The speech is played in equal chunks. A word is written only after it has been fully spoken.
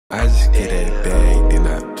I just get that bag, then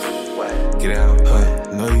I get out.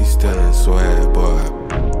 Know you still in swag, boy.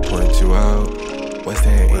 I point you out. What's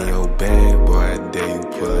that in your bag, boy? I dare you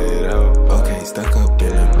pull it out. Okay, stuck up in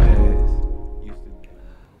the past.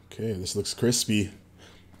 Okay, this looks crispy.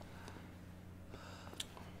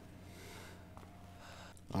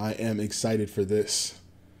 I am excited for this.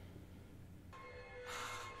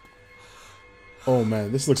 Oh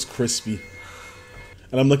man, this looks crispy.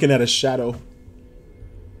 And I'm looking at a shadow.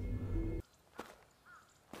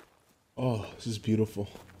 Oh, this is beautiful.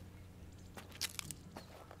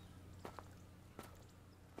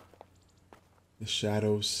 The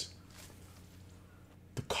shadows,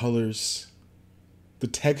 the colors, the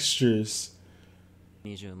textures.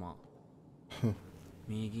 20万 Huh.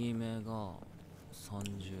 右目が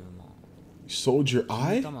30万 You sold your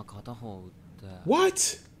eye? 頭片方売って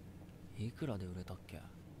What? いくらで売れたっけ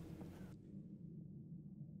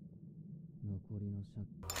残りの借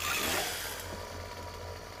金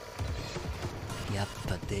やっ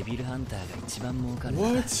ぱデビルハンターが一番儲かる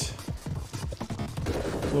What?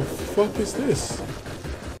 The fuck is this?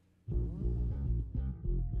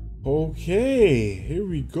 Okay, here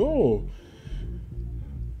we go.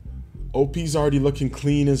 OP's already looking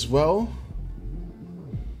clean as well.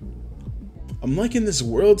 I'm liking this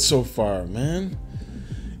world so far, man.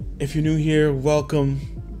 If you're new here, welcome.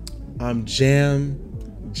 I'm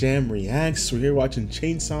Jamreacts. We're here watching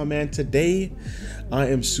Chainsaw Man today. I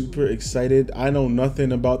am super excited. I know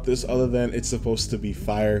nothing about this other than it's supposed to be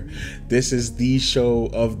fire. This is the show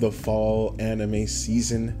of the fall anime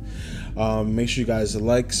season. Make sure you guys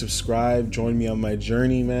like, subscribe, join me on my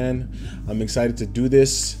journey, man. I'm excited to do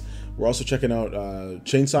this. We're also checking out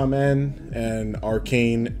Chainsaw Man and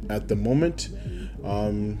Arcane at the moment.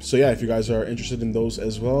 So yeah, if you guys are interested in those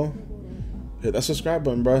as well, hit that subscribe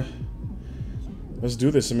button, bro. Let's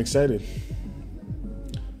do this. I'm excited.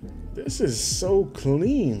 This is so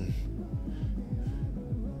clean.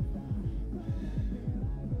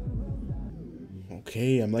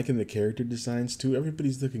 Okay, I'm liking the character designs too.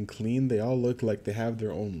 Everybody's looking clean. They all look like they have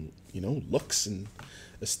their own, you know, looks and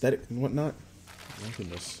aesthetic and whatnot. I'm liking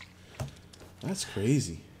this. That's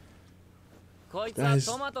crazy. Guys,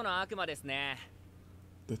 the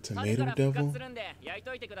tomato devil?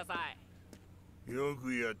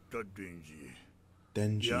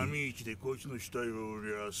 Denji. 闇市でこいつの死体を売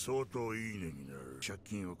りゃ相当いい値になる。借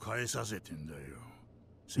金を返させてんだよ。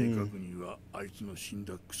正確にはあいつの死ん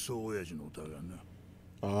だクソ親父の歌がな。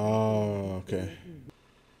Oh, okay.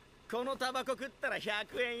 このタバコ食ったら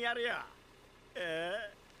100円やるよ。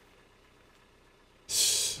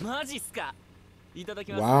マジっすかいただ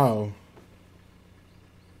きます Wow.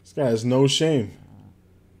 This guy has no shame.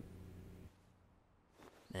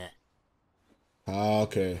 Ah,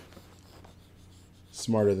 okay.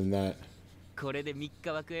 Smarter than that. これで3日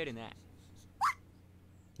は食えるね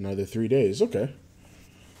Another 3 days. Okay. こ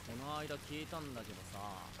の間聞いたんだけどさ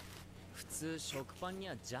普通食パンに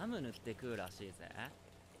はジャム塗って食うらしいぜ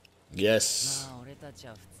Yes. まあ俺たち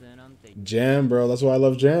は普通なんて Jam, bro. That's why I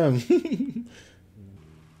love jam.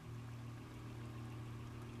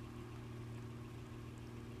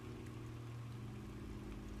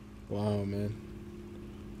 Wow, man.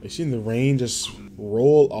 You seen the rain just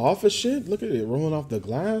roll off of shit? Look at it rolling off the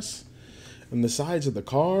glass and the sides of the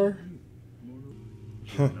car.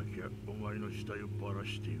 Huh.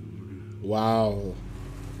 Wow.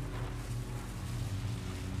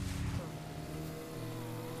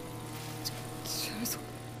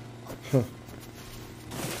 Huh.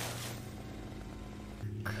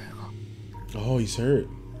 Oh, he's hurt.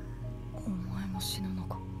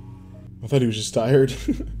 I thought he was just tired.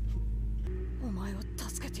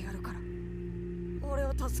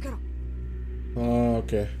 Oh,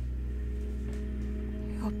 okay.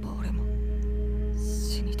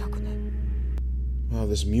 Wow,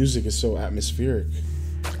 this music is so atmospheric.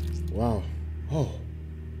 Wow. Oh.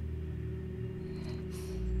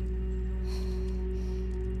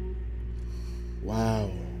 Wow.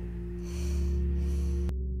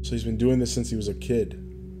 So he's been doing this since he was a kid.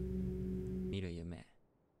 見る夢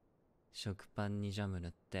食パンにジャム塗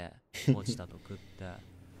って落ちたと食って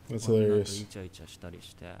That's 女と hilarious. イチャイチャしたり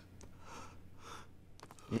して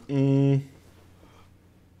Mm-mm.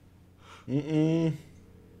 Mm-mm.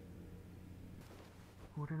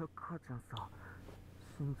 俺の母ちゃんさ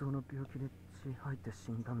心臓の病気で血吐いて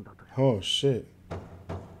死んだんだとよ Oh, shit.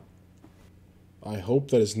 I hope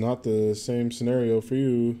that it's not the same scenario for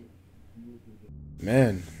you.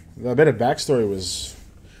 Man, I bet a backstory was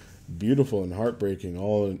beautiful and heartbreaking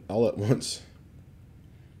all at once.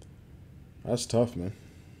 That's tough, man.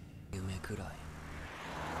 夢くらい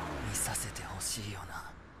見させてほしいよな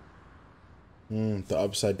The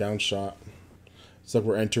upside down shot. It's like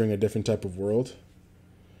we're entering a different type of world.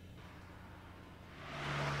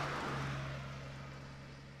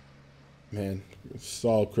 Man, it's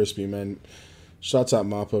all crispy, man. Shots at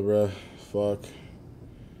Mappa, bruh. Fuck.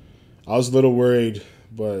 I was a little worried,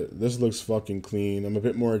 but this looks fucking clean. I'm a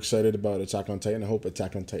bit more excited about Attack on Titan. I hope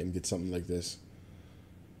Attack on Titan gets something like this.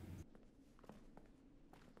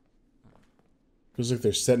 Feels like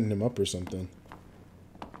they're setting him up or something.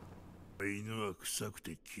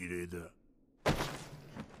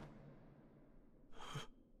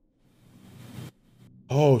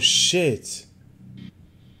 Oh shit.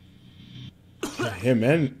 Yeah, him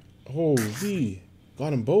and holy,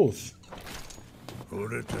 got them both.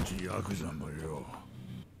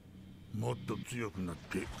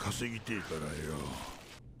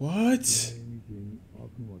 What?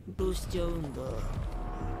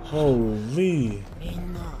 Holy.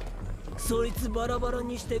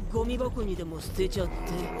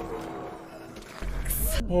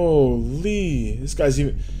 Holy. This guy's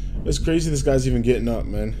even... It's crazy this guy's even getting up,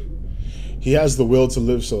 man. He has the will to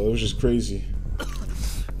live, so it was just crazy.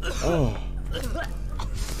 Oh.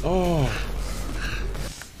 Oh.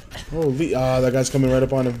 Holy. Ah, that guy's coming right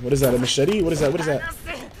up on him. What is that? A machete? What is that? What is that?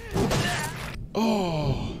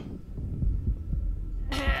 Oh.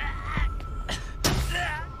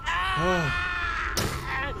 Oh.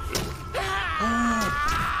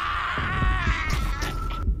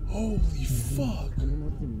 Holy fuck.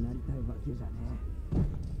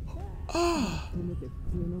 Ah.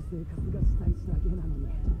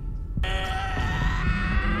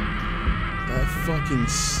 That fucking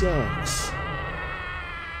sucks.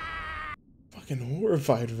 Fucking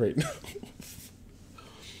horrified right now.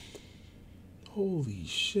 Holy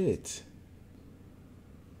shit.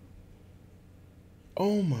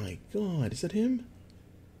 Oh my god, is that him?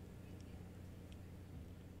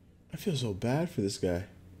 I feel so bad for this guy.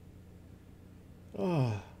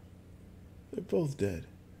 Ah, they're both dead.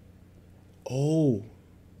 Oh,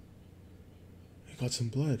 he got some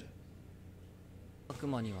blood.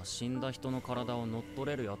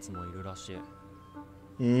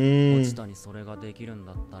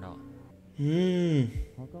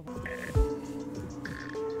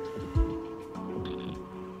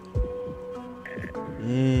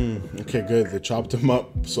 Okay, good. They chopped him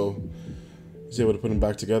up, so he's able to put him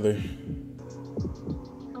back together.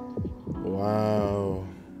 Wow.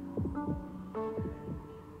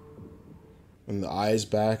 And the eyes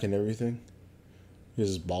back and everything. He has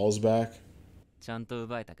his balls back.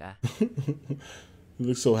 He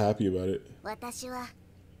looks so happy about it.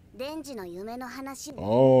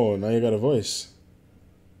 Oh, now you got a voice.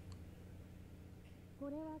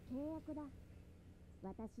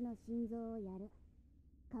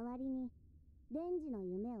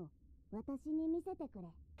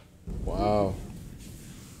 Wow.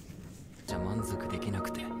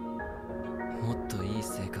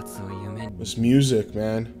 This music,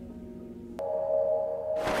 man.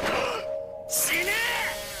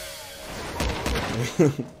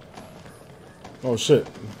 Oh shit.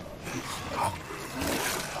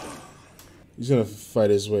 He's gonna fight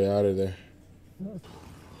his way out of there.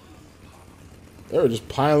 They were just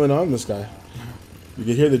piling on this guy. You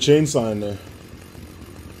can hear the chainsaw in there.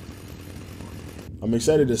 I'm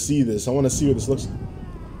excited to see this. I want to see what this looks like.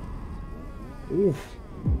 Ooh.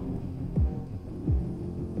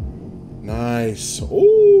 Nice.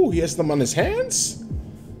 Oh, he has them on his hands?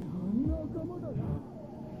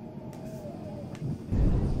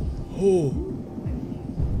 Oh.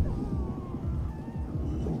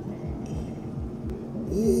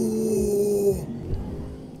 Ooh.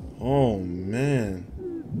 Oh, man.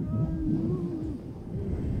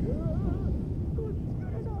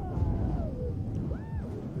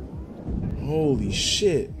 Holy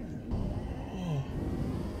shit. Oh.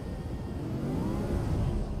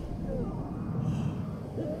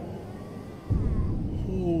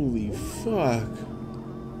 Holy fuck.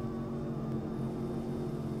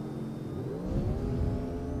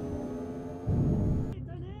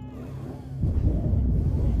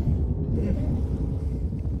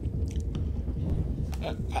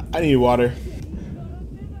 I need water.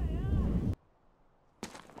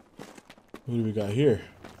 What do we got here?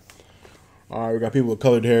 Alright, we got people with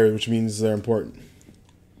colored hair, which means they're important.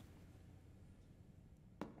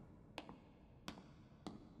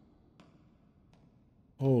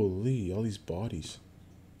 Holy, all these bodies.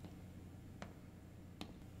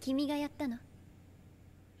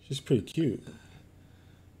 She's pretty cute.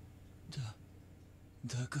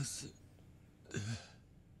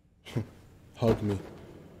 Hug me.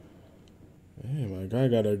 Hey, my guy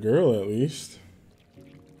got a girl at least.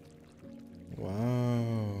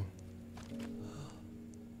 Wow.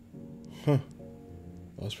 Huh.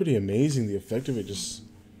 That was pretty amazing. The effect of it just.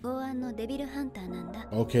 公安のデビルハンターなんだ。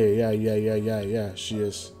 Okay, yeah. She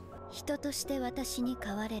is. 人として私に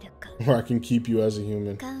飼われるか。 Or I can keep you as a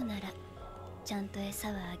human. 飼うならちゃんと餌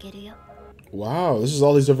はあげるよ。 Wow, this is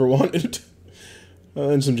all he's ever wanted.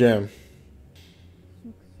 And some jam.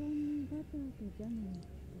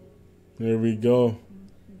 There we go.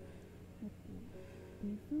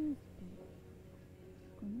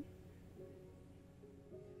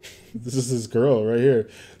 This is his girl right here.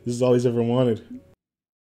 This is all he's ever wanted.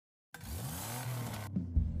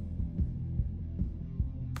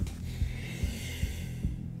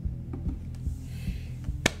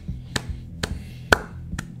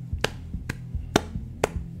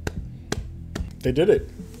 They did it.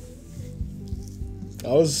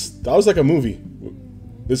 That was like a movie.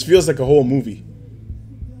 This feels like a whole movie.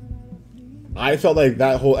 I felt like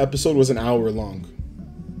that whole episode was an hour long.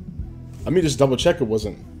 Let me just double check it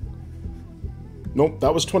wasn't. Nope,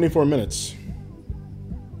 that was 24 minutes.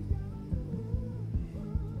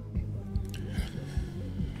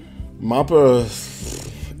 Mappa,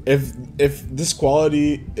 if this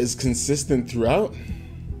quality is consistent throughout,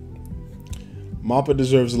 Mappa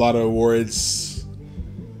deserves a lot of awards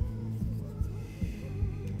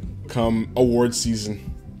come award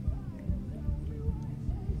season.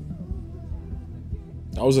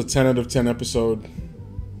 That was a 10 out of 10 episode.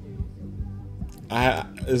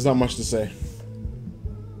 There's not much to say.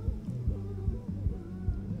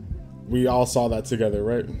 We all saw that together,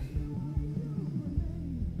 right?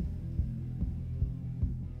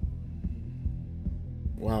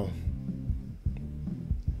 Wow.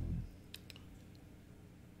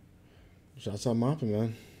 Shouts out Mappa,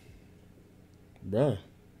 man. Bruh,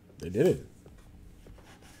 they did it.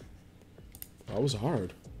 That was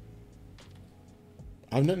hard.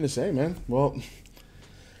 I have nothing to say, man. Well,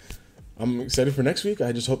 I'm excited for next week.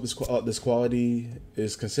 I just hope this quality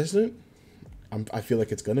is consistent. I feel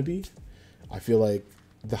like it's gonna be. I feel like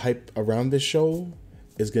the hype around this show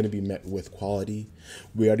is gonna be met with quality.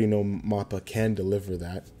 We already know Mappa can deliver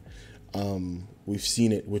that. We've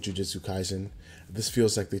seen it with Jujutsu Kaisen. This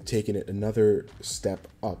feels like they've taken it another step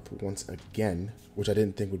up once again, which I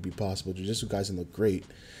didn't think would be possible. Jujutsu Kaisen looked great.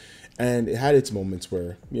 And it had its moments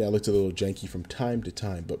where, yeah, it looked a little janky from time to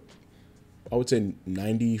time, but I would say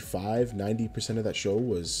 90% of that show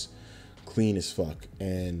was clean as fuck.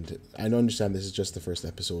 And I don't understand this is just the first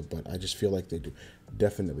episode, but I just feel like they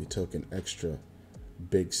definitely took an extra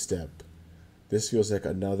big step. This feels like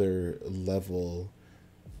another level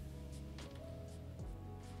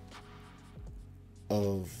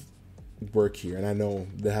of work here. And I know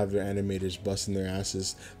they have their animators busting their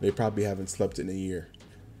asses. They probably haven't slept in a year.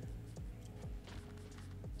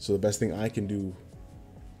 So the best thing I can do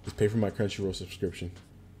is pay for my Crunchyroll subscription,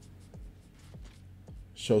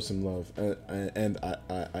 show some love, and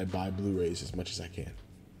I buy Blu-rays as much as I can.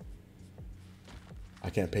 I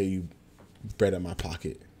can't pay you bread out my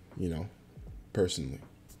pocket, you know, personally.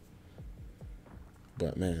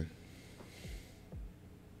 But man,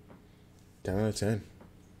 10 out of 10.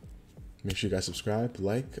 Make sure you guys subscribe,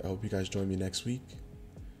 like. I hope you guys join me next week.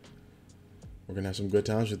 We're going to have some good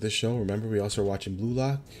times with this show. Remember, we also are watching Blue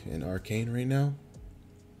Lock and Arcane right now.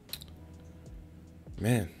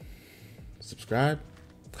 Man, subscribe,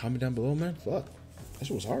 comment down below, man. Fuck, that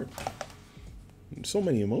shit was hard. So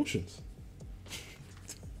many emotions.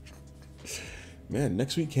 Man,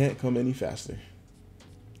 next week can't come any faster.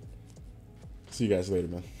 See you guys later,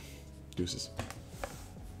 man. Deuces.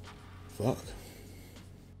 Fuck.